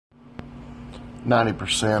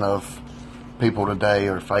90% of people today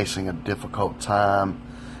are facing a difficult time.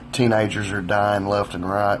 Teenagers are dying left and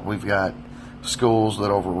right. We've got schools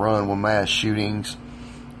that overrun with mass shootings.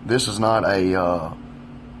 This is not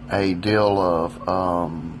a deal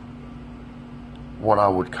of what I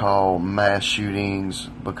would call mass shootings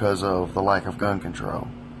because of the lack of gun control.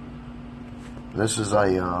 This is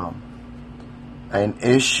an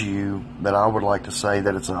issue that I would like to say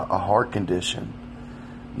that it's a heart condition.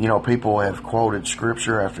 You know, people have quoted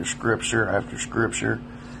scripture after scripture after scripture,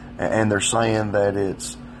 and they're saying that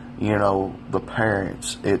it's, you know, the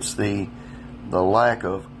parents, it's the lack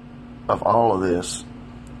of all of this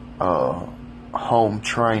home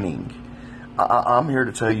training. I'm here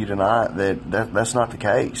to tell you tonight that's not the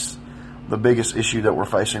case. The biggest issue that we're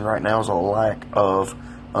facing right now is a lack of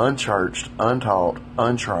unchurched, untaught,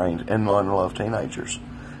 untrained, and unloved teenagers.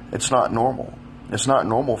 It's not normal. It's not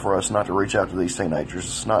normal for us not to reach out to these teenagers.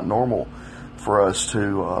 It's not normal for us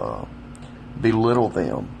to belittle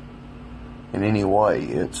them in any way.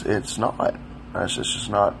 It's not. It's just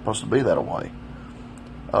not supposed to be that way.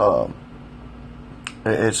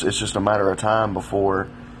 It's just a matter of time before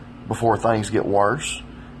things get worse,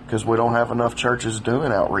 because we don't have enough churches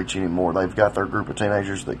doing outreach anymore. They've got their group of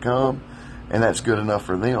teenagers that come, and that's good enough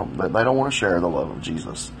for them. But they don't want to share the love of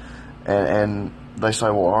Jesus. And they say,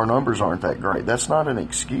 well, our numbers aren't that great. That's not an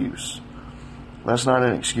excuse. That's not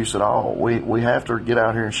an excuse at all. We have to get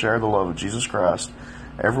out here and share the love of Jesus Christ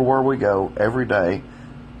everywhere we go, every day,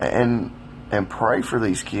 and pray for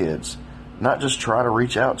these kids. Not just try to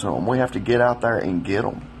reach out to them. We have to get out there and get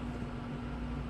them.